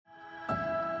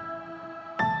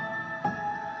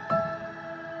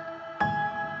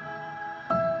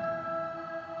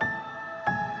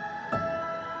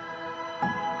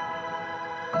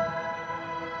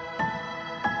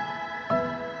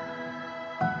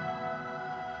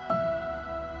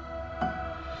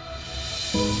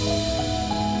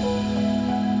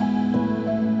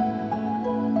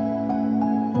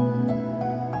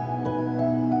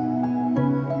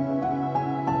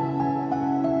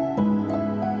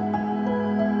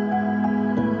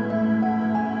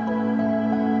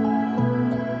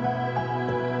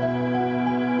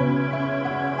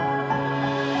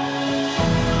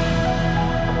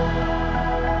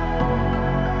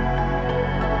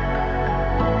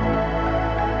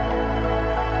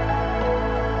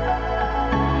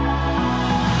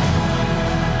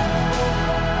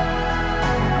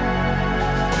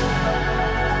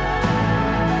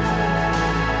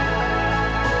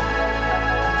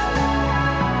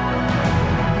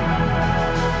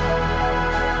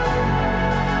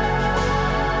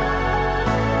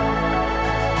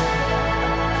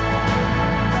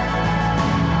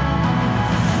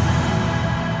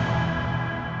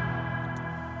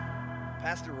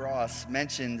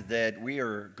Mentioned that we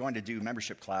are going to do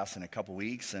membership class in a couple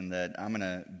weeks and that I'm going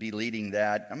to be leading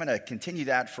that. I'm going to continue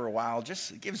that for a while.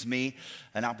 Just gives me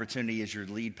an opportunity as your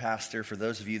lead pastor for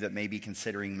those of you that may be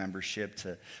considering membership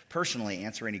to personally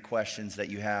answer any questions that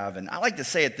you have. And I like to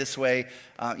say it this way,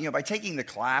 by taking the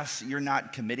class, you're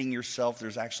not committing yourself.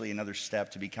 There's actually another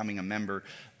step to becoming a member.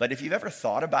 But if you've ever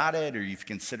thought about it or you've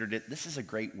considered it, this is a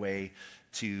great way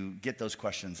to get those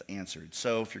questions answered.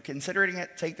 So if you're considering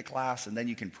it, take the class, and then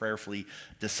you can prayerfully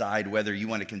decide whether you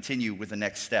want to continue with the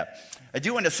next step. I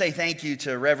do want to say thank you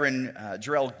to Reverend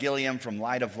Jarrell Gilliam from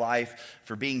Light of Life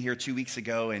for being here 2 weeks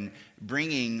ago and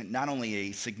bringing not only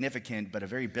a significant but a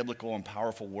very biblical and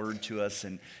powerful word to us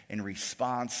in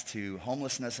response to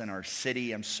homelessness in our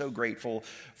city. I'm so grateful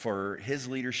for his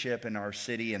leadership in our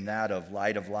city and that of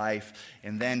Light of Life.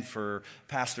 And then for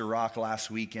Pastor Rock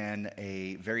last weekend,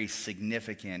 a very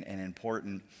significant and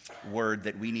important word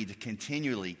that we need to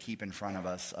continually keep in front of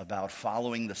us about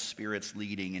following the Spirit's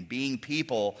leading and being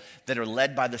people that are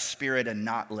led by the Spirit and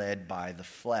not led by the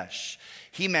flesh.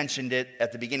 He mentioned it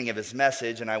at the beginning of his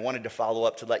message, and I wanted to follow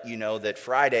up to let you know that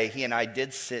Friday he and I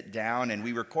did sit down and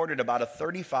we recorded about a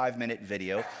 35-minute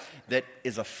video that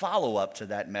is a follow-up to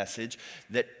that message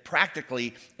that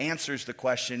practically answers the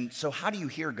question, so how do you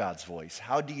hear God's voice?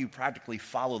 How do you practically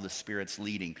follow the Spirit's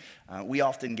leading? We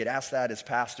often get asked that as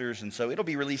pastors, and so it'll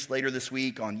be released later this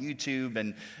week on YouTube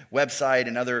and website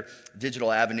and other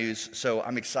digital avenues, so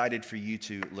I'm excited for you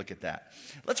to look at that.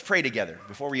 Let's pray together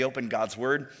before we open God's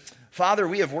Word. Father,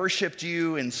 we have worshiped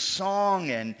you in song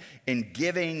and in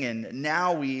giving, and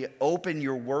now we open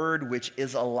your word, which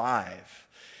is alive.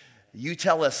 You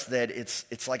tell us that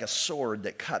it's like a sword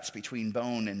that cuts between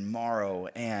bone and marrow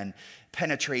and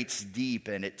penetrates deep,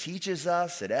 and it teaches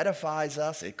us, it edifies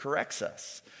us, it corrects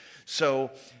us.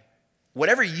 So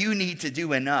whatever you need to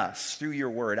do in us through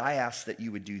your word, I ask that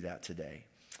you would do that today.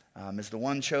 As the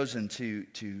one chosen to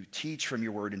teach from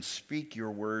your word and speak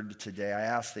your word today, I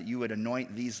ask that you would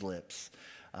anoint these lips.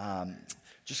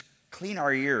 Just clean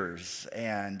our ears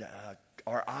and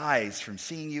our eyes from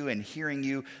seeing you and hearing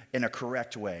you in a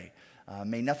correct way.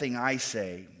 May nothing I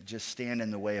say just stand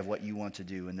in the way of what you want to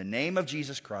do. In the name of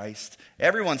Jesus Christ,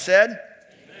 everyone said,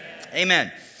 Amen.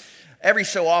 Amen. Every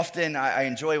so often, I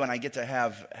enjoy when I get to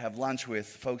have lunch with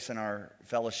folks in our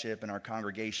fellowship and our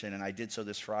congregation, and I did so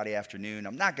this Friday afternoon.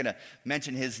 I'm not going to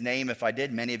mention his name. If I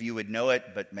did, many of you would know it,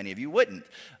 but many of you wouldn't.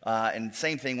 And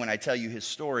same thing when I tell you his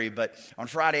story. But on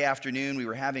Friday afternoon, we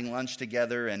were having lunch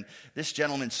together, and this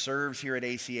gentleman serves here at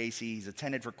ACAC. He's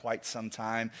attended for quite some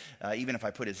time. Even if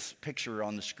I put his picture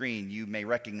on the screen, you may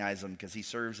recognize him because he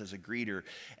serves as a greeter.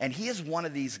 And he is one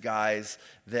of these guys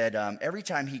that every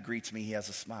time he greets me, he has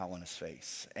a smile on his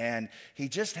face. And he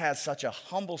just has such a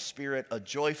humble spirit, a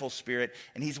joyful spirit.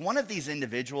 And he's one of these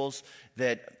individuals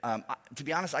that, to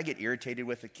be honest, I get irritated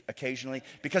with occasionally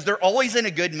because they're always in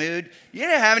a good mood. You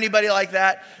don't have anybody like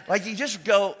that? Like you just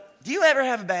go, do you ever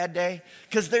have a bad day?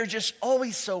 Because they're just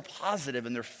always so positive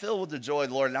and they're filled with the joy of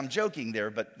the Lord. And I'm joking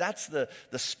there, but that's the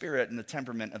spirit and the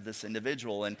temperament of this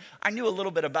individual. And I knew a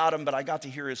little bit about him, but I got to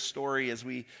hear his story as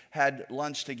we had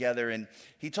lunch together. And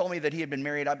he told me that he had been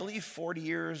married, I believe, 40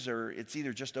 years, or it's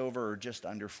either just over or just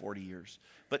under 40 years.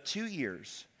 But 2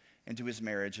 years into his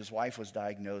marriage, his wife was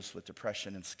diagnosed with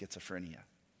depression and schizophrenia.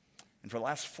 And for the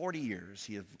last 40 years,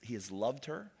 he has loved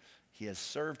her, he has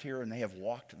served her, and they have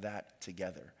walked that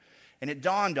together. And it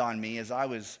dawned on me as I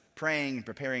was praying and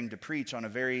preparing to preach on a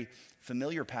very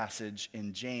familiar passage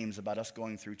in James about us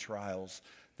going through trials,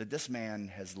 that this man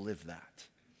has lived that.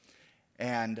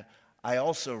 And I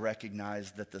also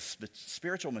recognized that the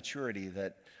spiritual maturity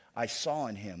that I saw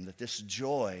in him, that this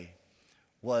joy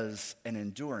was an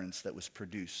endurance that was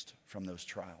produced from those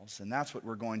trials. And that's what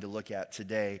we're going to look at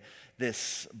today.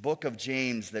 This book of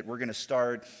James that we're going to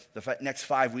start the next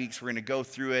 5 weeks. We're going to go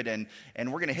through it, and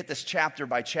we're going to hit this chapter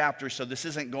by chapter. So this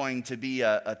isn't going to be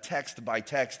a text by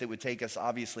text. It would take us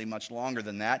obviously much longer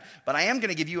than that. But I am going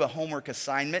to give you a homework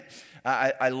assignment.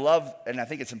 I love, and I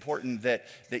think it's important that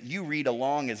you read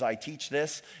along as I teach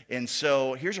this. And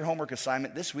so here's your homework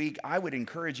assignment. This week, I would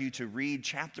encourage you to read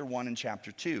chapter 1 and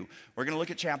chapter 2. We're going to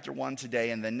look at chapter 1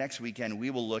 today, and then next weekend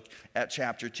we will look at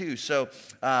chapter 2. So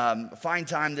find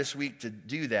time this week to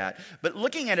do that. But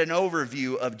looking at an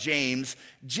overview of James,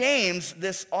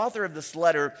 this author of this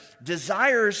letter,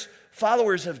 desires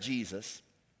followers of Jesus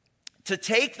to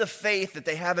take the faith that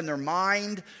they have in their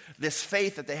mind, this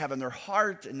faith that they have in their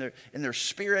heart, in their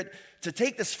spirit, to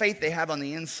take this faith they have on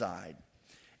the inside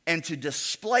and to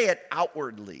display it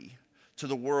outwardly to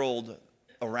the world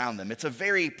around them. It's a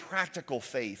very practical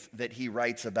faith that he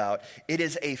writes about. It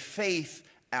is a faith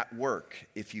at work,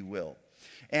 if you will.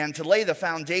 And to lay the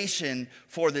foundation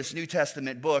for this New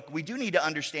Testament book, we do need to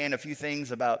understand a few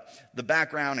things about the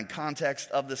background and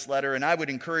context of this letter. And I would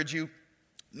encourage you,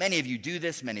 many of you do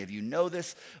this, many of you know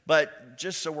this, but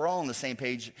just so we're all on the same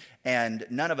page and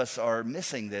none of us are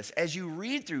missing this, as you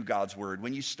read through God's Word,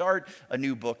 when you start a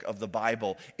new book of the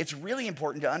Bible, it's really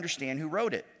important to understand who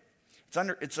wrote it.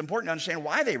 It's important to understand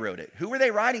why they wrote it. Who were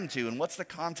they writing to, and what's the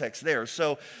context there?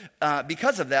 So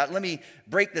because of that, let me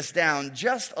break this down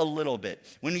just a little bit.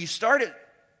 When you start at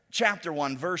chapter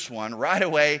 1, verse 1, right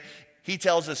away, he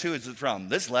tells us who it's from.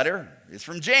 This letter is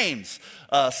from James,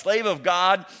 a slave of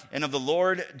God and of the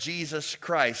Lord Jesus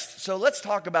Christ. So let's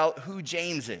talk about who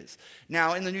James is.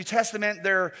 Now, in the New Testament,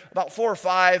 there are about 4 or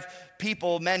 5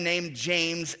 men named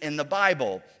James in the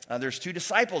Bible. There's 2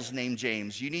 disciples named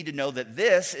James. You need to know that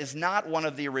this is not one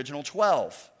of the original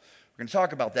 12. We're going to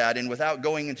talk about that, and without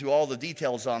going into all the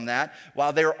details on that,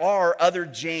 while there are other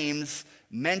James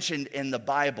mentioned in the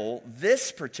Bible,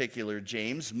 this particular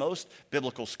James, most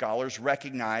biblical scholars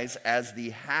recognize as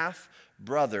the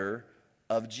half-brother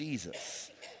of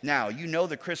Jesus. Now, you know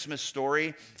the Christmas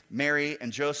story. Mary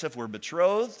and Joseph were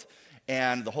betrothed,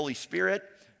 and the Holy Spirit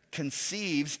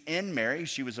conceives in Mary.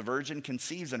 She was a virgin,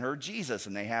 conceives in her Jesus,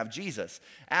 and they have Jesus.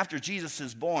 After Jesus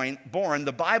is born,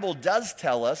 the Bible does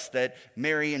tell us that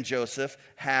Mary and Joseph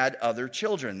had other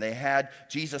children.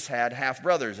 Jesus had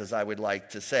half-brothers, as I would like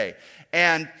to say.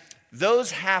 And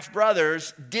those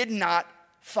half-brothers did not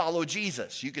follow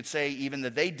Jesus. You could say even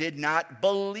that they did not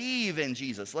believe in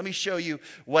Jesus. Let me show you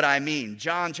what I mean.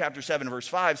 John chapter 7, verse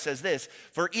 5 says this,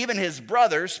 "For even his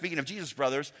brothers," speaking of Jesus'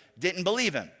 brothers, "didn't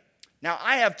believe him." Now,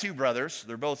 I have 2 brothers.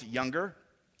 They're both younger.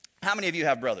 How many of you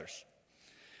have brothers?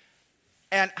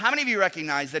 And how many of you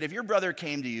recognize that if your brother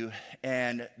came to you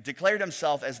and declared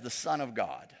himself as the Son of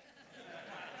God,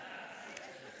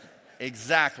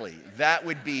 exactly, that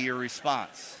would be your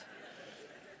response.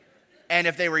 And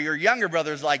if they were your younger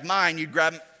brothers like mine, you'd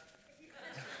grab them.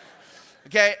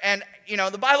 Okay, and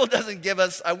the Bible doesn't give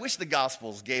us, I wish the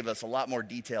Gospels gave us a lot more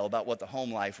detail about what the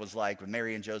home life was like with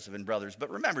Mary and Joseph and brothers. But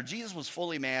remember, Jesus was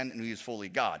fully man and he was fully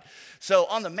God. So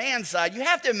on the man side, you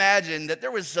have to imagine that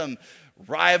there was some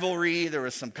rivalry, there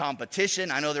was some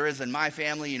competition. I know there is in my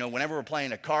family, whenever we're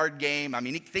playing a card game,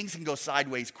 things can go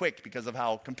sideways quick because of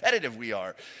how competitive we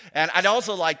are. And I'd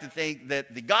also like to think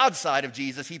that the God side of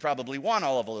Jesus, he probably won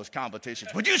all of those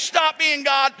competitions. Would you stop being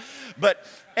God? But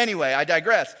anyway, I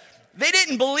digress. They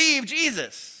didn't believe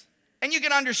Jesus. And you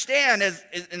can understand as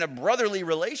in a brotherly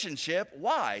relationship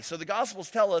why. So the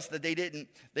Gospels tell us that they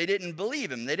didn't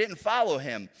believe him. They didn't follow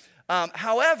him.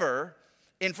 However,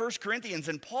 in 1 Corinthians,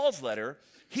 in Paul's letter,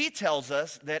 he tells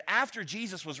us that after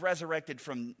Jesus was resurrected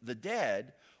from the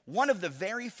dead, one of the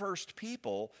very first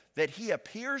people that he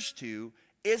appears to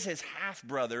is his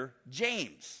half-brother,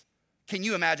 James. Can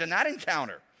you imagine that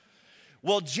encounter?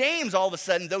 Well, James, all of a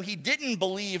sudden, though he didn't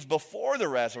believe before the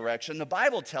resurrection, the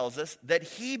Bible tells us that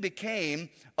he became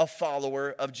a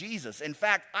follower of Jesus. In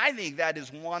fact, I think that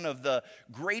is one of the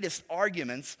greatest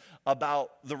arguments about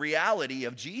the reality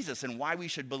of Jesus and why we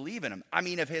should believe in him.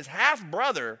 If his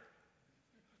half-brother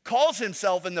calls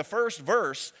himself in the first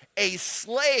verse a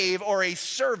slave or a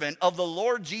servant of the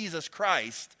Lord Jesus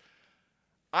Christ,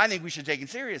 I think we should take him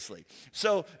seriously.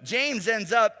 So James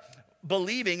ends up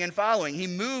believing and following. He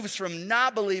moves from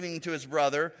not believing to his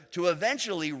brother to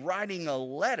eventually writing a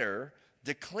letter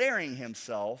declaring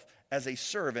himself as a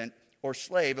servant or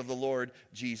slave of the Lord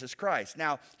Jesus Christ.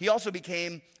 Now, he also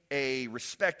became a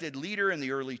respected leader in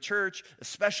the early church,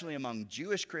 especially among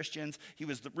Jewish Christians. He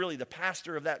was really the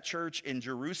pastor of that church in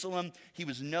Jerusalem. He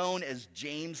was known as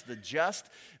James the Just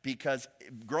because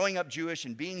growing up Jewish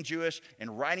and being Jewish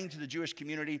and writing to the Jewish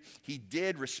community, he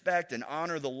did respect and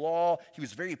honor the law. He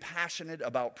was very passionate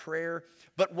about prayer.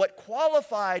 But what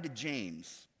qualified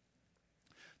James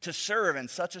to serve in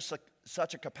such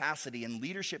a capacity in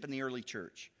leadership in the early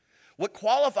church, what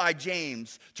qualified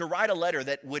James to write a letter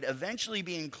that would eventually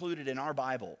be included in our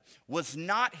Bible was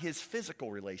not his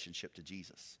physical relationship to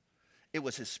Jesus. It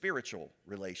was his spiritual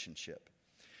relationship.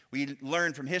 We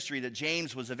learn from history that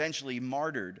James was eventually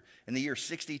martyred in the year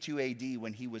 62 AD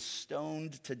when he was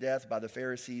stoned to death by the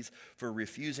Pharisees for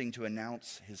refusing to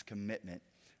announce his commitment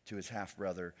to his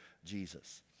half-brother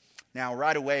Jesus. Now,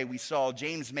 right away, we saw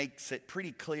James makes it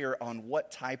pretty clear on what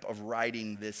type of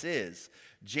writing this is.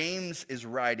 James is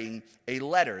writing a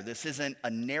letter. This isn't a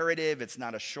narrative. It's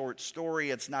not a short story.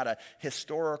 It's not a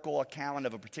historical account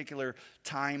of a particular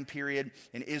time period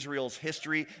in Israel's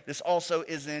history. This also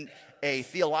isn't a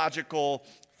theological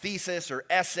thesis or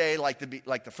essay like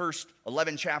the first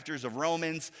 11 chapters of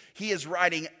Romans. He is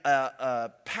writing a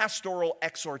pastoral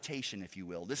exhortation, if you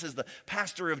will. This is the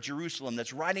pastor of Jerusalem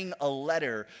that's writing a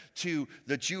letter to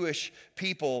the Jewish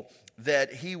people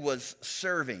that he was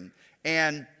serving.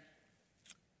 And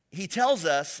he tells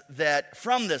us that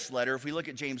from this letter, if we look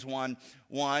at James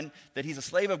 1:1, that he's a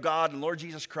slave of God and Lord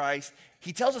Jesus Christ.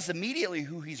 He tells us immediately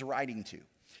who he's writing to.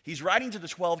 He's writing to the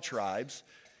 12 tribes.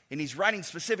 And he's writing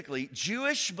specifically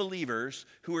Jewish believers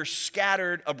who are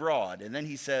scattered abroad. And then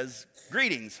he says,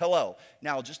 greetings, hello.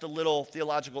 Now, just a little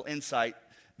theological insight.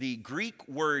 The Greek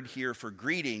word here for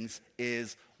greetings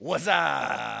is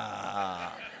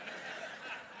waza.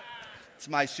 It's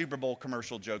my Super Bowl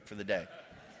commercial joke for the day.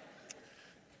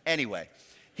 Anyway,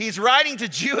 he's writing to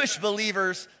Jewish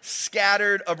believers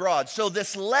scattered abroad. So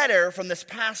this letter from this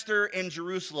pastor in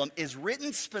Jerusalem is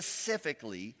written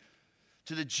specifically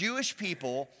to the Jewish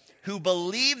people who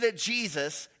believe that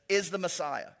Jesus is the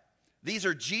Messiah. These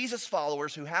are Jesus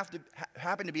followers who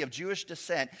happen to be of Jewish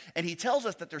descent, and he tells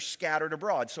us that they're scattered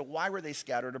abroad. So why were they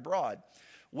scattered abroad?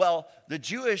 Well, the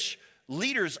Jewish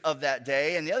leaders of that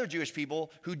day and the other Jewish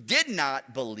people who did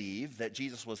not believe that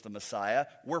Jesus was the Messiah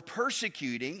were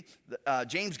persecuting.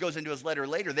 James goes into his letter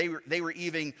later. They were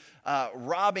even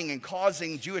robbing and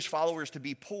causing Jewish followers to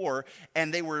be poor,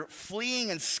 and they were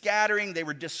fleeing and scattering. They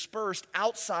were dispersed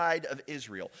outside of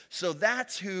Israel. So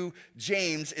that's who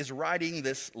James is writing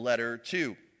this letter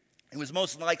to. It was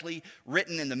most likely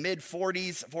written in the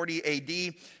mid-40s,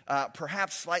 40 AD,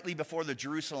 perhaps slightly before the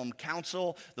Jerusalem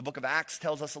Council. The book of Acts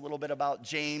tells us a little bit about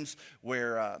James,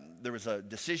 where there was an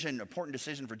important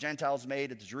decision for Gentiles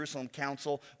made at the Jerusalem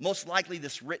Council. Most likely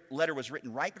this letter was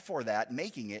written right before that,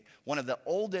 making it one of the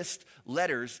oldest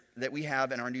letters that we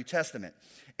have in our New Testament.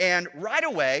 And right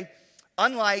away,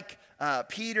 unlike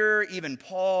Peter, even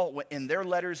Paul, in their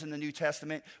letters in the New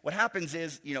Testament, what happens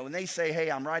is, when they say, hey,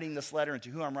 I'm writing this letter and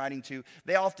to who I'm writing to,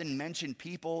 they often mention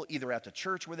people either at the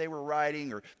church where they were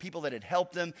writing or people that had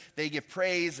helped them. They give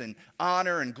praise and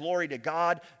honor and glory to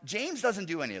God. James doesn't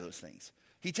do any of those things.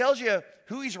 He tells you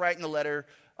who he's writing the letter,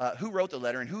 who wrote the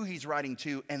letter and who he's writing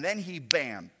to, and then he,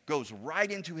 goes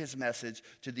right into his message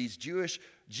to these Jewish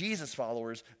Jesus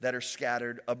followers that are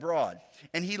scattered abroad.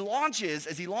 And as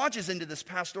he launches into this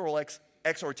pastoral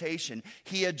exhortation,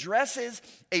 he addresses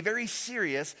a very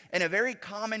serious and a very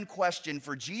common question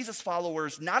for Jesus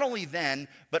followers, not only then,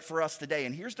 but for us today.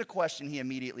 And here's the question he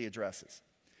immediately addresses.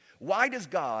 Why does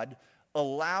God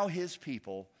allow his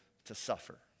people to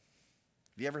suffer?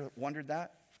 Have you ever wondered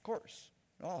that? Of course,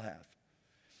 we all have.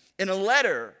 In a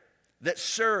letter that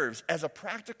serves as a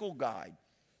practical guide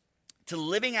to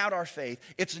living out our faith,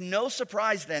 it's no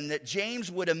surprise then that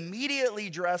James would immediately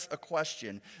address a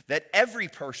question that every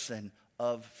person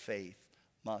of faith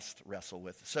must wrestle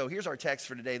with. So here's our text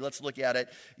for today. Let's look at it.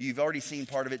 You've already seen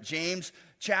part of it. James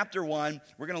chapter 1,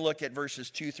 we're going to look at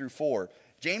verses 2 through 4.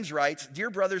 James writes,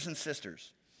 "Dear brothers and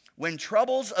sisters, when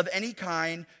troubles of any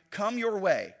kind come your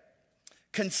way,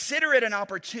 consider it an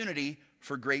opportunity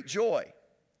for great joy.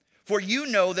 For you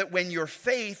know that when your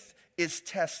faith is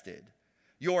tested,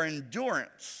 your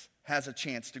endurance has a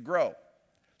chance to grow.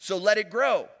 So let it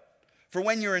grow. For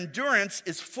when your endurance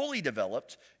is fully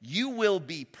developed, you will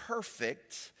be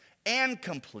perfect and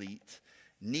complete,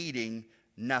 needing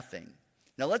nothing."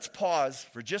 Now let's pause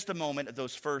for just a moment at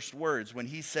those first words when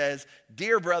he says,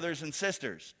 "Dear brothers and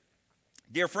sisters,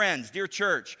 dear friends, dear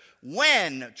church,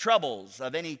 when troubles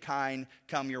of any kind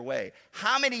come your way."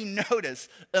 How many notice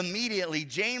immediately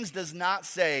James does not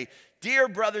say, "Dear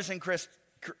brothers and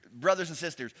brothers and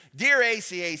sisters, dear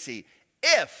ACAC,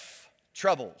 if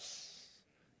troubles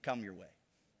come your way.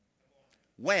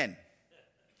 When?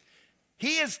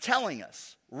 He is telling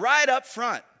us right up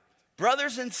front,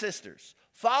 brothers and sisters,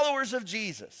 followers of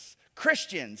Jesus,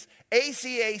 Christians,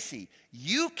 ACAC,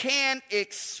 you can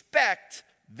expect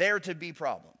there to be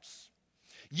problems.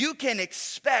 You can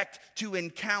expect to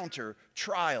encounter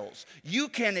trials. You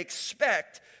can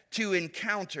expect to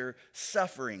encounter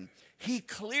suffering. He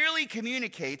clearly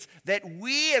communicates that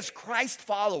we as Christ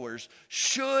followers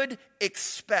should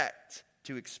expect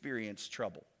to experience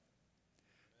trouble.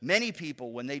 Many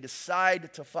people, when they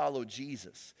decide to follow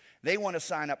Jesus, they want to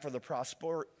sign up for the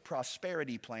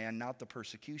prosperity plan, not the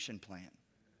persecution plan.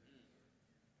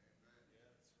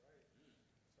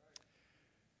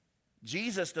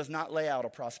 Jesus does not lay out a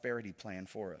prosperity plan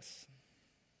for us.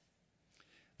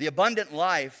 The abundant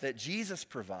life that Jesus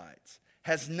provides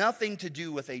has nothing to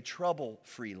do with a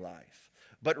trouble-free life,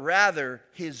 but rather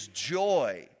his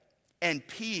joy and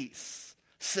peace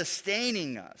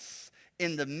sustaining us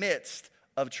in the midst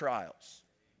of trials.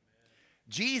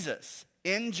 Jesus,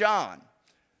 in John,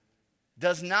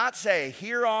 does not say,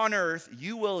 here on earth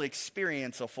you will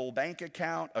experience a full bank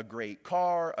account, a great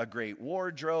car, a great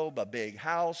wardrobe, a big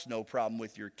house, no problem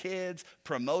with your kids,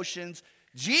 promotions.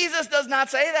 Jesus does not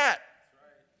say that.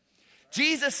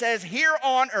 Jesus says, here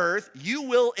on earth you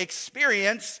will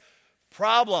experience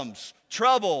problems,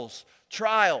 troubles,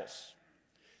 trials.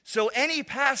 So any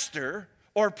pastor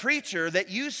or preacher that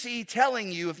you see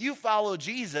telling you if you follow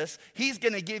Jesus, he's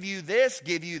going to give you this,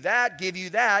 give you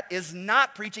that, is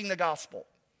not preaching the gospel.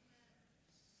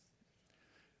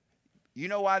 You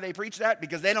know why they preach that?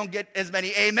 Because they don't get as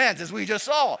many amens as we just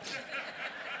saw.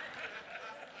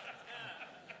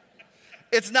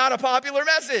 It's not a popular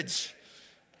message.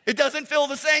 It doesn't fill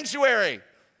the sanctuary.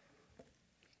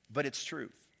 But it's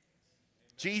truth.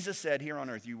 Jesus said, here on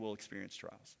earth you will experience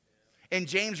trials. And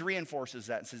James reinforces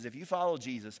that and says, if you follow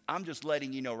Jesus, I'm just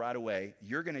letting you know right away,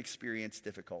 you're going to experience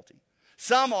difficulty.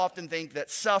 Some often think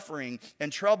that suffering and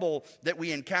trouble that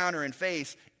we encounter and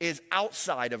face is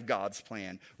outside of God's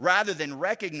plan, rather than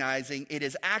recognizing it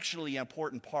is actually an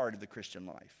important part of the Christian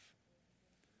life.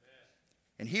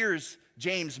 And here's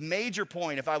James' major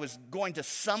point. If I was going to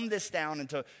sum this down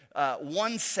into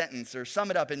one sentence, or sum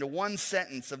it up into one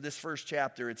sentence of this first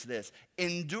chapter, it's this: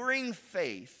 enduring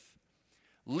faith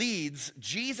leads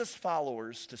Jesus'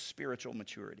 followers to spiritual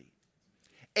maturity.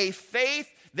 A faith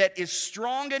that is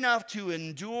strong enough to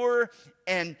endure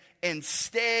and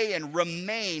stay and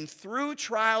remain through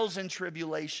trials and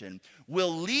tribulation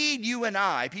will lead you and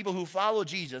I, people who follow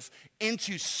Jesus,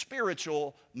 into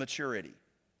spiritual maturity.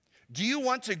 Do you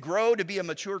want to grow to be a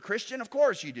mature Christian? Of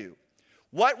course you do.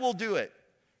 What will do it?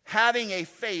 Having a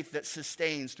faith that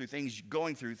sustains through things,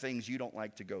 going through things you don't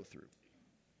like to go through.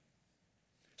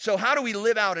 So how do we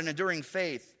live out an enduring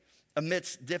faith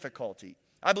amidst difficulty?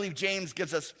 I believe James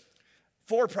gives us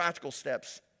 4 practical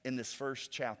steps in this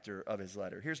first chapter of his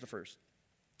letter. Here's the first.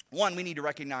 1, we need to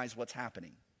recognize what's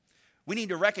happening. We need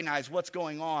to recognize what's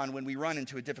going on when we run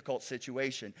into a difficult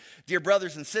situation. Dear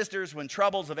brothers and sisters, when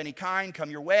troubles of any kind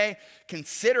come your way,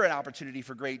 consider an opportunity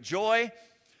for great joy.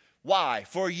 Why?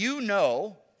 For you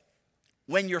know,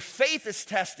 when your faith is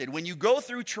tested, when you go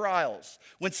through trials,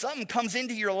 when something comes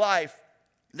into your life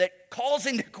that calls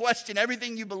into question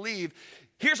everything you believe,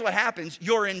 here's what happens: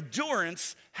 your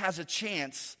endurance has a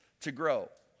chance to grow.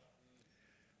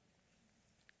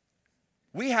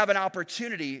 We have an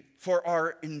opportunity for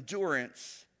our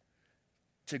endurance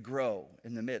to grow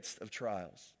in the midst of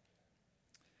trials.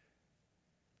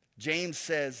 James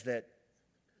says that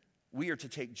we are to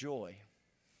take joy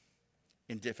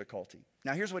in difficulty.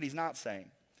 Now, here's what he's not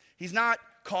saying. He's not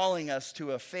calling us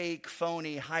to a fake,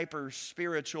 phony,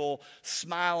 hyper-spiritual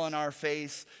smile on our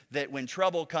face that when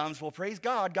trouble comes, well, praise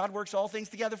God, God works all things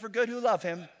together for good who love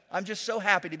him. I'm just so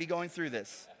happy to be going through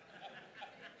this.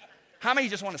 How many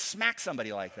just want to smack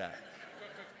somebody like that?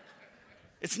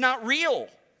 It's not real.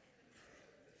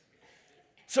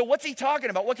 So what's he talking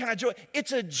about? What kind of joy?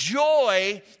 It's a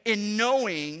joy in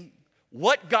knowing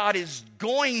what God is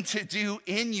going to do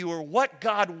in you, or what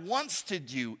God wants to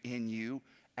do in you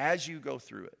as you go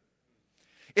through it.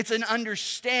 It's an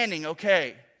understanding,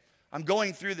 okay, I'm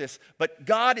going through this, but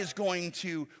God is going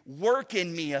to work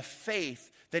in me a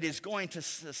faith that is going to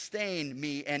sustain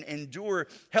me and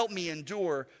help me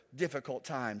endure difficult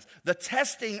times. The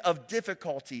testing of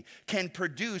difficulty can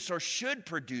produce, or should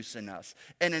produce in us,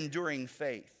 an enduring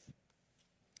faith.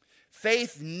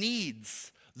 Faith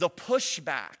needs the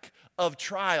pushback of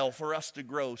trial for us to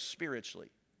grow spiritually.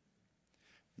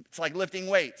 It's like lifting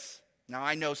weights. Now,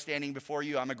 I know standing before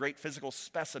you, I'm a great physical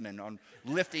specimen on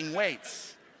lifting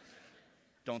weights.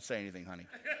 Don't say anything, honey.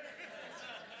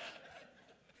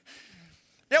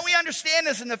 Now, we understand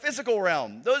this in the physical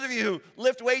realm. Those of you who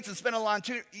lift weights and spend a lot of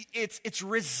time, it's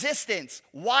resistance.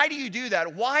 Why do you do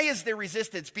that? Why is there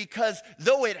resistance? Because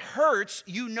though it hurts,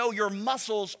 you know your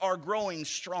muscles are growing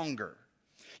stronger.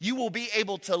 You will be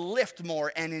able to lift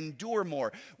more and endure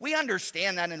more. We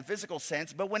understand that in a physical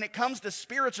sense, but when it comes to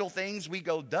spiritual things, we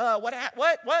go, duh,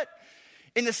 what?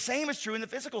 And the same is true in the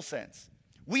physical sense.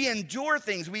 We endure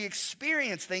things, we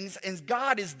experience things, and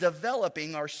God is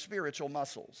developing our spiritual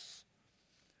muscles.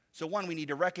 So one, we need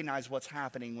to recognize what's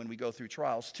happening when we go through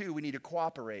trials. Two, we need to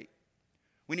cooperate.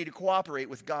 We need to cooperate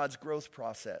with God's growth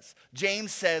process.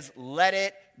 James says, let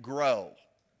it grow.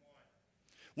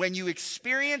 When you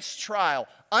experience trial,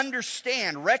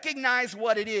 understand, recognize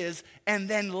what it is, and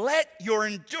then let your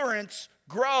endurance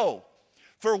grow.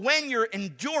 For when your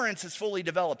endurance is fully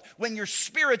developed, when your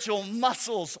spiritual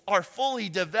muscles are fully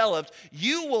developed,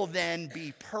 you will then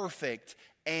be perfect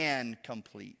and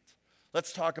complete.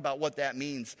 Let's talk about what that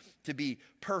means to be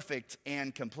perfect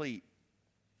and complete.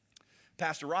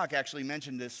 Pastor Rock actually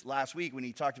mentioned this last week when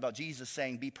he talked about Jesus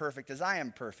saying, be perfect as I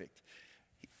am perfect.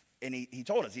 And he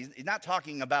told us, he's not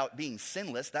talking about being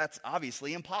sinless. That's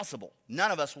obviously impossible. None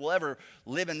of us will ever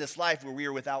live in this life where we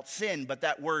are without sin. But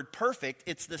that word perfect,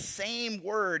 it's the same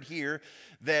word here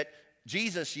that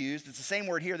Jesus used. It's the same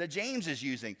word here that James is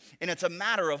using. And it's a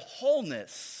matter of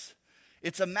wholeness.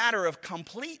 It's a matter of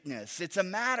completeness. It's a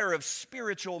matter of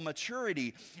spiritual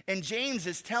maturity. And James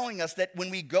is telling us that when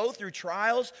we go through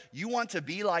trials, you want to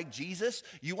be like Jesus.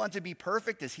 You want to be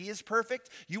perfect as he is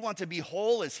perfect. You want to be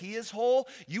whole as he is whole.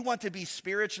 You want to be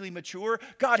spiritually mature.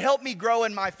 God, help me grow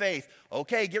in my faith.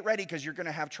 Okay, get ready because you're going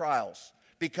to have trials.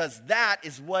 Because that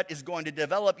is what is going to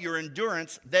develop your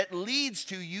endurance that leads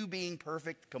to you being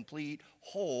perfect, complete,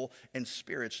 whole, and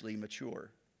spiritually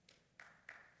mature.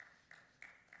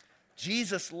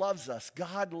 Jesus loves us.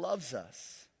 God loves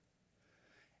us.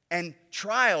 And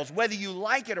trials, whether you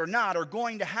like it or not, are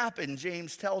going to happen,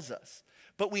 James tells us.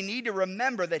 But we need to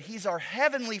remember that he's our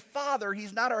heavenly Father.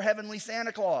 He's not our heavenly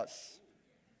Santa Claus.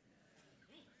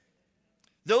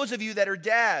 Those of you that are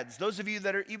dads, those of you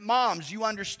that are moms, you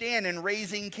understand in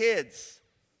raising kids.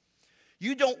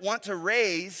 You don't want to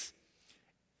raise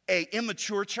an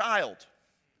immature child.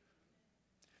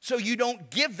 So you don't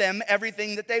give them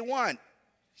everything that they want.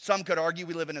 Some could argue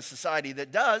we live in a society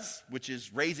that does, which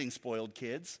is raising spoiled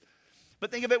kids.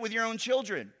 But think of it with your own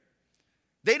children.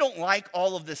 They don't like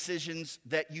all of the decisions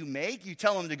that you make. You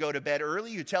tell them to go to bed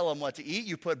early. You tell them what to eat.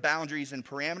 You put boundaries and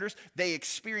parameters. They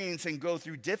experience and go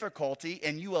through difficulty,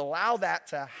 and you allow that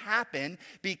to happen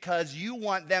because you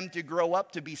want them to grow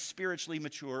up to be spiritually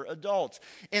mature adults.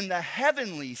 In the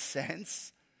heavenly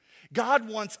sense, God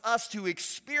wants us to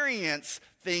experience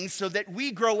things so that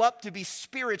we grow up to be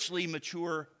spiritually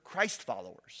mature Christ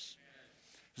followers.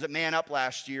 I was at Man Up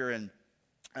last year, and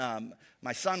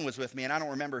my son was with me, and I don't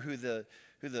remember who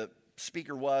the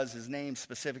speaker was, his name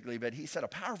specifically, but he said a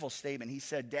powerful statement. He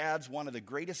said, Dads, one of the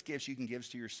greatest gifts you can give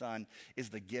to your son is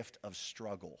the gift of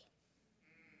struggle.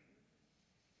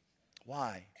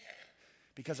 Why?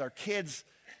 Because our kids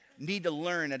need to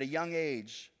learn at a young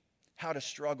age how to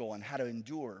struggle and how to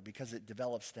endure because it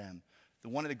develops them.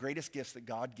 One of the greatest gifts that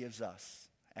God gives us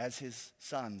as his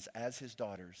sons, as his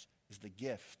daughters, is the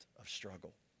gift of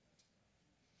struggle.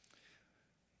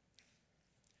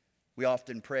 We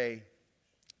often pray,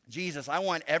 Jesus, I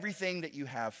want everything that you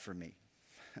have for me.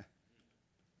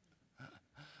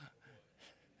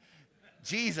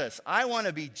 Jesus, I want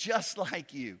to be just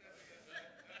like you.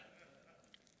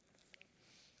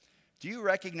 Do you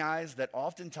recognize that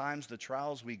oftentimes the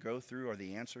trials we go through are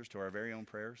the answers to our very own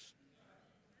prayers?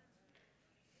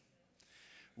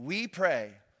 We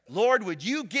pray, Lord, would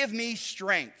you give me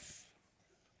strength?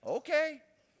 Okay.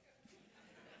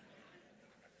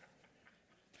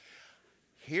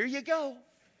 Here you go.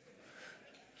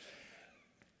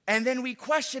 And then we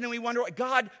question and we wonder,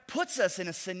 God puts us in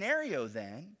a scenario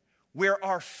then where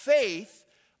our faith,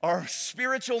 our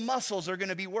spiritual muscles are going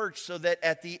to be worked so that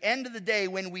at the end of the day,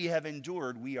 when we have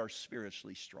endured, we are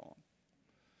spiritually strong.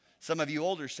 Some of you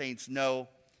older saints know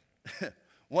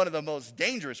one of the most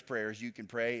dangerous prayers you can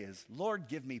pray is, Lord,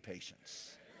 give me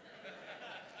patience.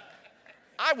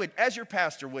 I would, as your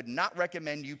pastor, would not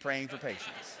recommend you praying for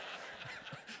patience.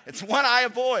 It's one I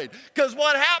avoid, because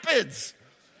what happens?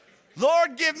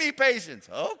 Lord, give me patience.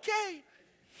 Okay,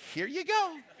 here you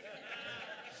go.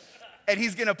 And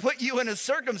he's going to put you in a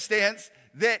circumstance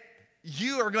that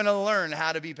you are going to learn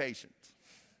how to be patient.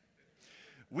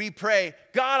 We pray,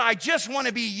 God, I just want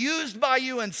to be used by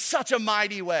you in such a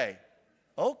mighty way.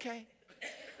 Okay.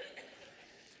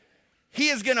 He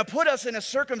is going to put us in a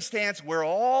circumstance where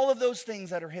all of those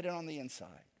things that are hidden on the inside,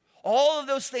 all of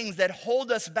those things that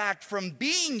hold us back from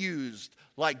being used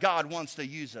like God wants to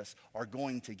use us, are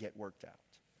going to get worked out.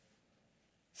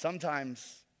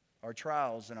 Sometimes our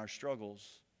trials and our struggles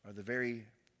are the very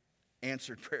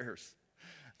answered prayers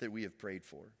that we have prayed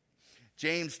for.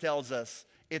 James tells us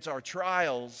it's our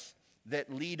trials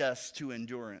that lead us to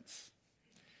endurance.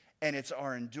 And it's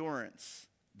our endurance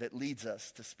that leads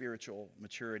us to spiritual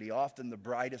maturity. Often the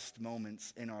brightest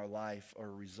moments in our life are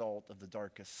a result of the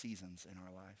darkest seasons in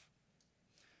our life.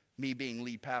 Me being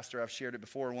lead pastor, I've shared it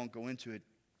before, I won't go into it,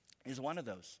 is one of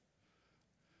those.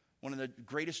 One of the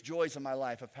greatest joys of my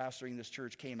life of pastoring this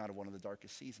church came out of one of the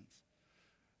darkest seasons.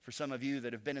 For some of you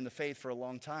that have been in the faith for a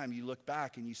long time, you look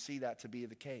back and you see that to be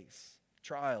the case.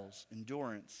 Trials,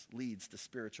 endurance leads to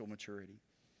spiritual maturity.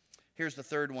 Here's the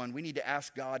third one. We need to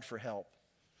ask God for help.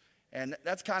 And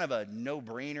that's kind of a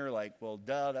no-brainer, like, well,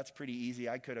 duh, that's pretty easy.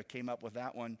 I could have came up with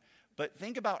that one. But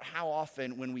think about how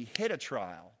often when we hit a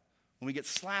trial, when we get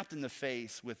slapped in the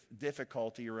face with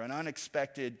difficulty or an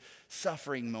unexpected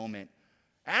suffering moment,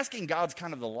 asking God's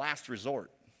kind of the last resort.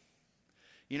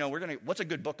 You know, what's a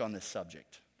good book on this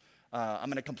subject? I'm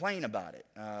going to complain about it.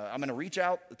 I'm going to reach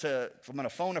out I'm going to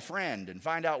phone a friend and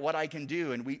find out what I can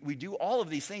do. And we do all of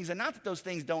these things. And not that those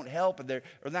things don't help or they're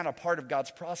not a part of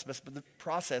God's process,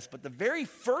 but the very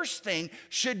first thing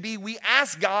should be we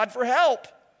ask God for help.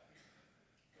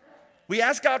 We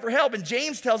ask God for help. And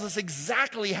James tells us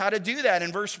exactly how to do that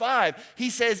in verse 5. He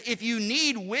says, if you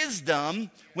need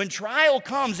wisdom, when trial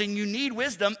comes and you need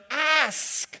wisdom,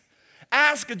 ask.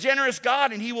 Ask a generous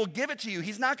God and he will give it to you.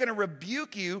 He's not going to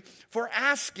rebuke you for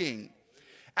asking.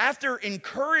 After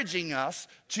encouraging us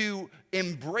to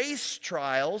embrace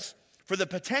trials for the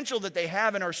potential that they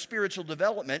have in our spiritual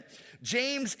development,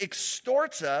 James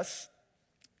exhorts us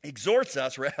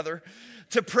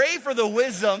to pray for the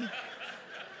wisdom.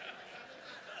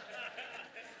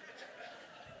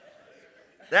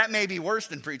 That may be worse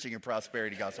than preaching a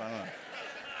prosperity gospel. I don't know.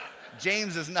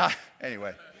 James is not,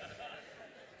 anyway.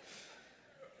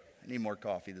 I need more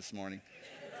coffee this morning.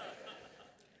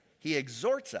 He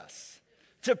exhorts us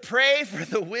to pray for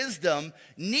the wisdom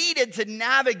needed to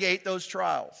navigate those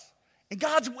trials. And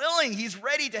God's willing. He's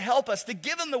ready to help us, to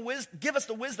give us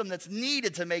the wisdom that's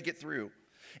needed to make it through.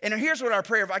 And here's what our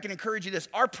prayer, if I can encourage you this,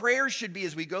 our prayers should be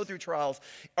as we go through trials,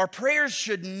 our prayers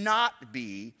should not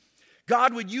be,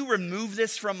 God, would you remove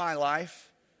this from my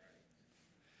life?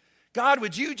 God,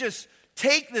 would you just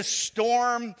take this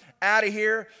storm out of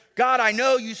here? God, I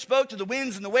know you spoke to the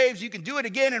winds and the waves. You can do it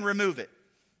again and remove it.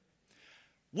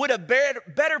 Would a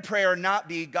better prayer not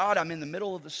be, God, I'm in the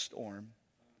middle of the storm.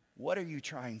 What are you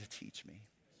trying to teach me?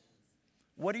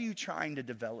 What are you trying to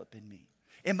develop in me?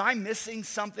 Am I missing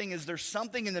something? Is there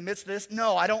something in the midst of this?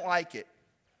 No, I don't like it.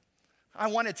 I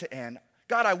want it to end.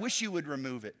 God, I wish you would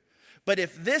remove it. But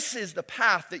if this is the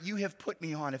path that you have put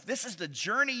me on, if this is the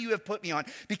journey you have put me on,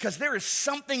 because there is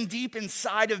something deep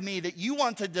inside of me that you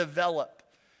want to develop,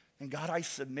 then God, I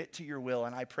submit to your will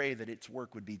and I pray that its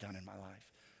work would be done in my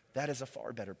life. That is a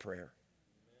far better prayer.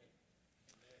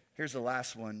 Here's the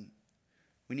last one.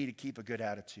 We need to keep a good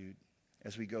attitude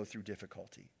as we go through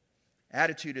difficulty.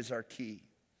 Attitude is our key.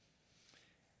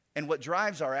 And what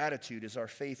drives our attitude is our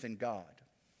faith in God.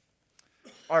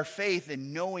 Our faith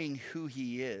in knowing who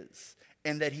he is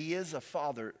and that he is a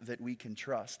father that we can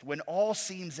trust. When all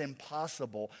seems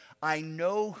impossible, I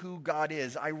know who God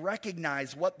is. I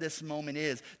recognize what this moment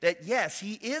is, that yes,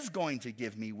 he is going to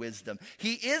give me wisdom.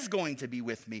 He is going to be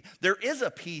with me. There is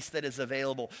a peace that is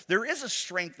available. There is a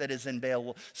strength that is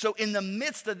available. So in the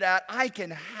midst of that, I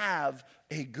can have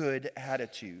a good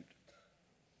attitude.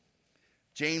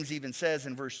 James even says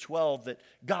in verse 12 that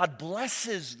God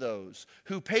blesses those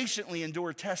who patiently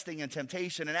endure testing and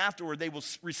temptation, and afterward they will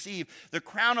receive the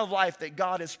crown of life that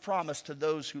God has promised to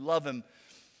those who love him.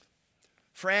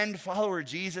 Friend, follower of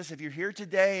Jesus, if you're here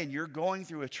today and you're going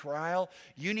through a trial,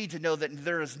 you need to know that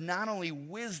there is not only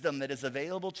wisdom that is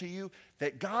available to you,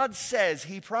 that God says,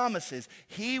 he promises,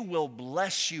 he will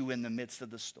bless you in the midst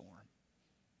of the storm.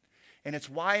 And it's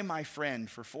why my friend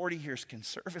for 40 years can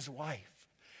serve his wife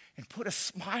and put a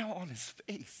smile on his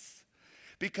face,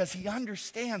 because he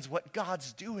understands what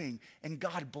God's doing and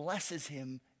God blesses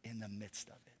him in the midst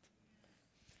of it.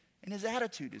 And his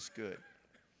attitude is good.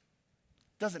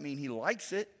 Doesn't mean he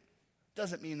likes it.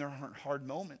 Doesn't mean there aren't hard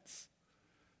moments.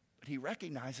 But he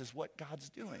recognizes what God's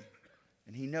doing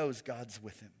and he knows God's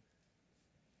with him.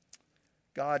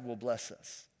 God will bless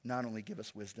us, not only give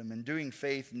us wisdom. And doing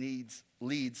faith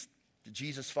leads to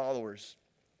Jesus followers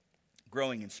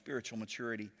growing in spiritual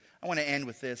maturity. I want to end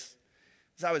with this.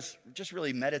 as I was just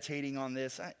really meditating on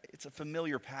this, it's a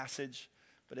familiar passage,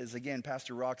 but as again,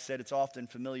 Pastor Rock said, it's often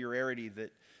familiarity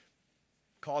that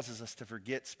causes us to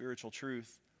forget spiritual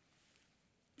truth.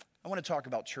 I want to talk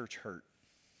about church hurt.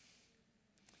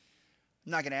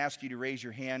 I'm not going to ask you to raise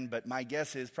your hand, but my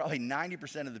guess is probably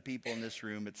 90% of the people in this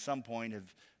room at some point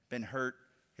have been hurt,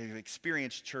 have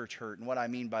experienced church hurt. And what I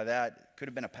mean by that, could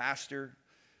have been a pastor,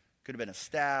 could have been a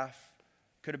staff,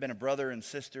 could have been a brother and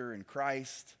sister in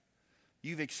Christ.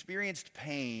 You've experienced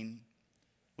pain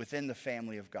within the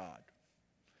family of God.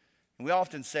 And we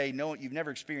often say, no, you've never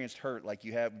experienced hurt like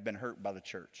you have been hurt by the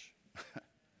church.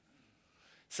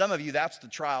 Some of you, that's the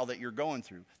trial that you're going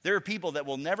through. There are people that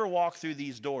will never walk through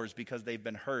these doors because they've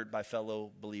been hurt by fellow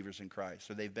believers in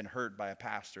Christ, or they've been hurt by a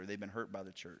pastor, they've been hurt by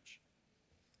the church.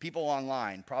 People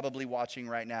online, probably watching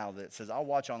right now, that says, I'll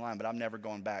watch online, but I'm never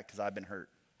going back because I've been hurt.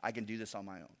 I can do this on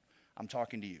my own. I'm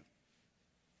talking to you.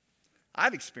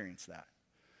 I've experienced that.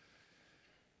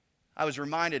 I was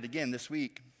reminded again this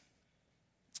week,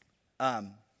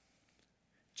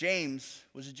 James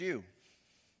was a Jew.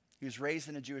 He was raised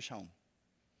in a Jewish home.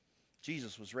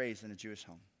 Jesus was raised in a Jewish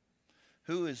home.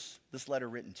 Who is this letter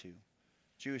written to?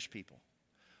 Jewish people.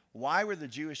 Why were the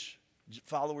Jewish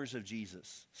followers of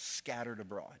Jesus scattered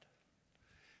abroad?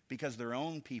 Because their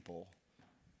own people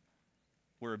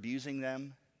were abusing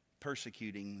them,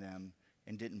 persecuting them,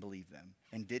 and didn't believe them,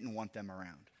 and didn't want them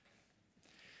around.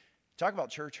 Talk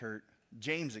about church hurt.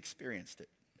 James experienced it.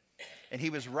 And he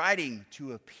was writing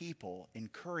to a people,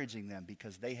 encouraging them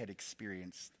because they had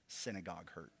experienced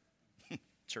synagogue hurt.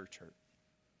 Church hurt.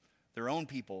 Their own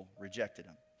people rejected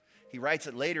him. He writes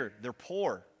it later, they're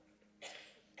poor.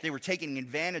 They were taken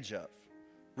advantage of.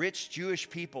 Rich Jewish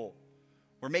people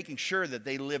were making sure that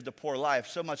they lived a poor life,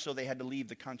 so much so they had to leave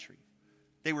the country.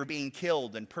 They were being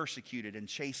killed and persecuted and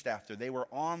chased after. They were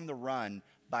on the run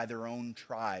by their own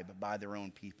tribe, by their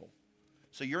own people.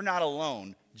 So you're not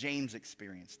alone. James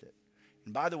experienced it.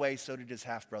 And by the way, so did his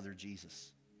half-brother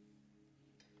Jesus.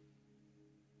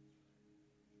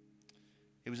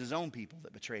 It was his own people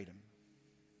that betrayed him.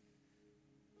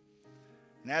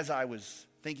 And as I was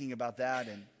thinking about that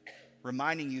and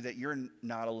reminding you that you're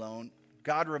not alone,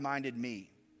 God reminded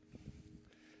me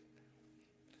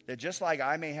that just like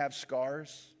I may have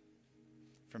scars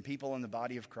from people in the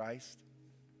body of Christ,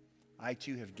 I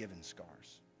too have given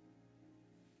scars.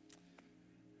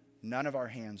 None of our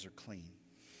hands are clean.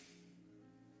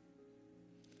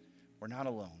 We're not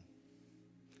alone.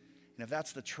 And if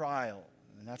that's the trial,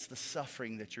 and that's the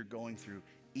suffering that you're going through,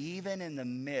 even in the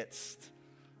midst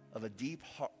of a deep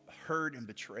hurt and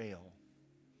betrayal,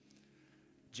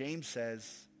 James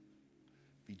says,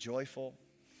 be joyful.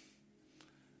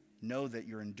 Know that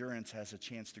your endurance has a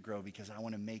chance to grow because I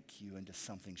want to make you into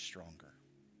something stronger.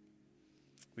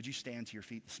 Would you stand to your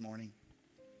feet this morning?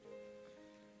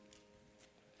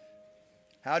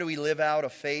 How do we live out a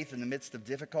faith in the midst of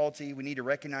difficulty? We need to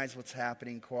recognize what's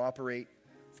happening, cooperate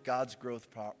with God's growth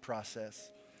process.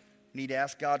 We need to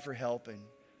ask God for help and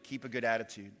keep a good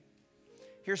attitude.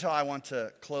 Here's how I want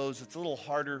to close. It's a little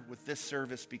harder with this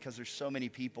service because there's so many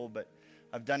people, but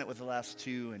I've done it with the last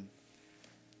two. And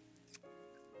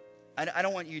I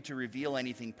don't want you to reveal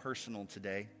anything personal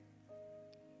today.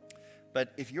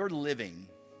 But if you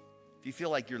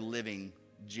feel like you're living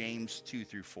James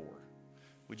 2-4,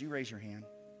 would you raise your hand?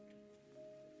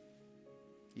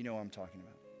 You know what I'm talking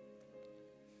about.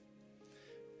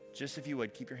 Just if you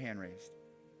would, keep your hand raised.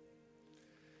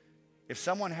 If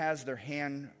someone has their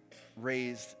hand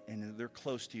raised and they're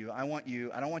close to you, I don't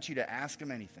want you to ask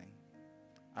them anything.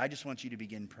 I just want you to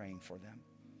begin praying for them.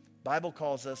 Bible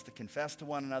calls us to confess to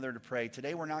one another, to pray.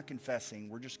 Today we're not confessing,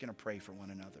 we're just going to pray for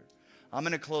one another. I'm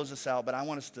going to close this out, but I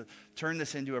want us to turn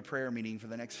this into a prayer meeting for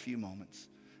the next few moments.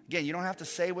 Again, you don't have to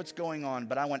say what's going on,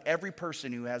 but I want every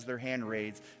person who has their hand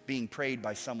raised being prayed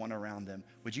by someone around them.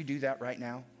 Would you do that right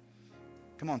now?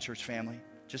 Come on, church family.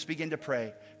 Just begin to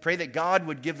pray. Pray that God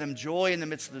would give them joy in the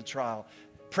midst of the trial.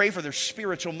 Pray for their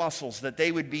spiritual muscles, that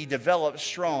they would be developed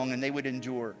strong and they would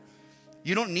endure.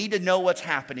 You don't need to know what's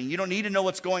happening. You don't need to know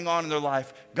what's going on in their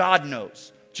life. God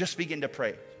knows. Just begin to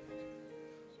pray.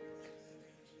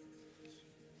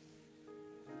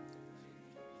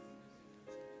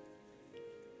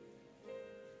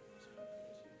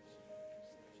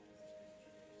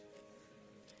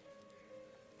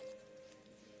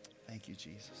 Thank you,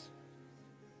 Jesus.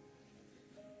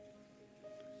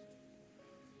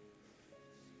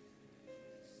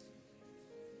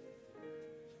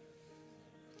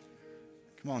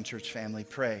 Come on, church family,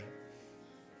 pray.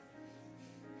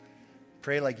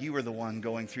 Pray like you were the one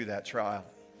going through that trial.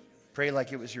 Pray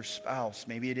like it was your spouse.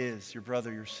 Maybe it is your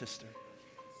brother, your sister.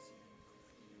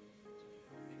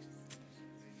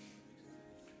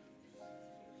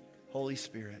 Holy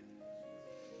Spirit,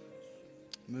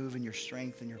 move in your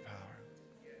strength and your power.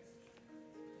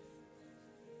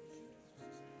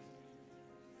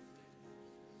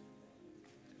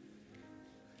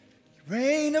 You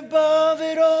reign above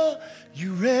it all.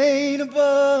 You reign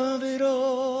above it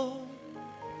all.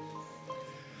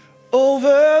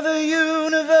 Over the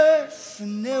universe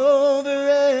and over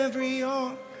every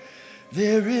arm,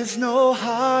 there is no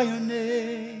higher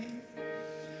name.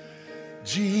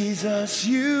 Jesus,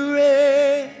 you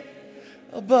reign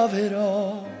above it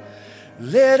all.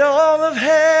 Let all of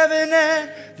heaven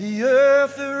and the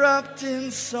earth erupt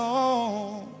in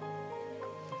song.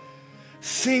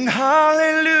 Sing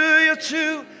hallelujah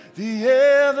to the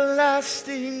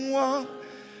everlasting one.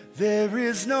 There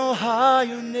is no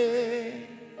higher name.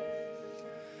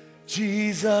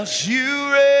 Jesus,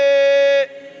 you reign.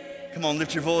 Come on,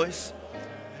 lift your voice.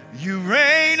 You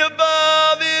reign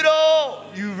above it all.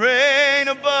 You reign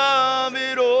above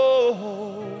it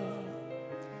all.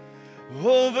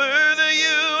 Over the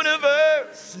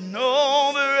universe and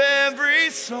over every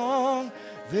song,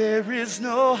 there is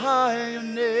no higher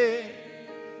name.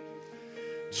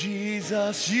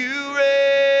 Jesus, you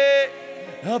reign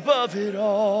above it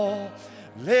all.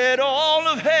 Let all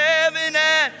of heaven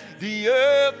and the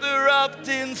earth erupt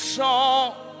in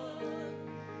song.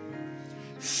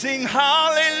 Sing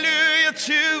hallelujah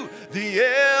to the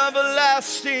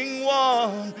everlasting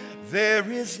one. There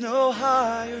is no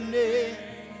higher name.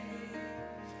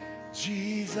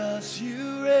 Jesus,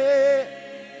 you reign.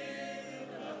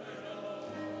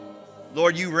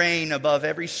 Lord, you reign above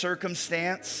every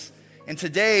circumstance. And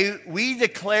today we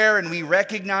declare and we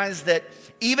recognize that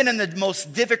even in the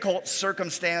most difficult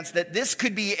circumstance, that this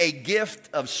could be a gift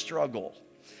of struggle.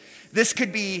 This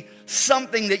could be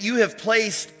something that you have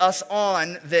placed us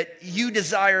on that you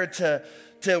desire to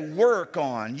work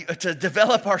on, to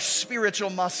develop our spiritual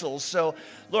muscles. So,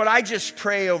 Lord, I just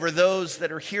pray over those that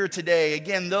are here today.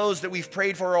 Again, those that we've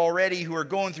prayed for already who are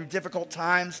going through difficult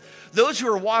times. Those who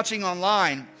are watching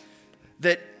online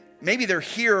that maybe they're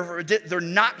here or they're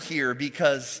not here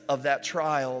because of that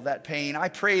trial, that pain. I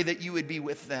pray that you would be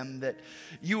with them, that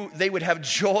they would have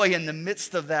joy in the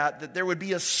midst of that there would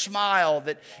be a smile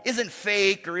that isn't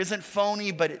fake or isn't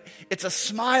phony, but it's a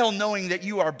smile knowing that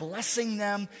you are blessing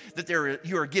them, that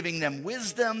you are giving them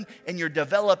wisdom, and you're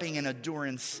developing an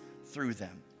endurance through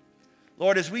them.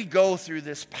 Lord, as we go through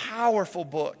this powerful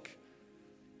book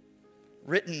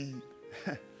written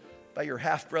by your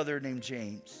half-brother named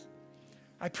James,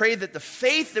 I pray that the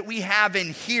faith that we have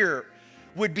in here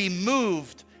would be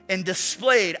moved and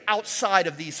displayed outside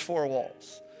of these four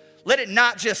walls. Let it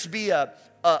not just be a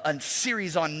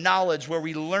series on knowledge where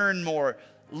we learn more.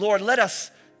 Lord, let us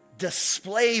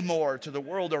display more to the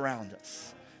world around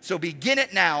us. So begin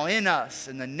it now in us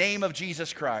in the name of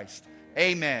Jesus Christ.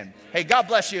 Amen. Hey, God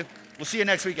bless you. We'll see you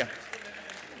next weekend.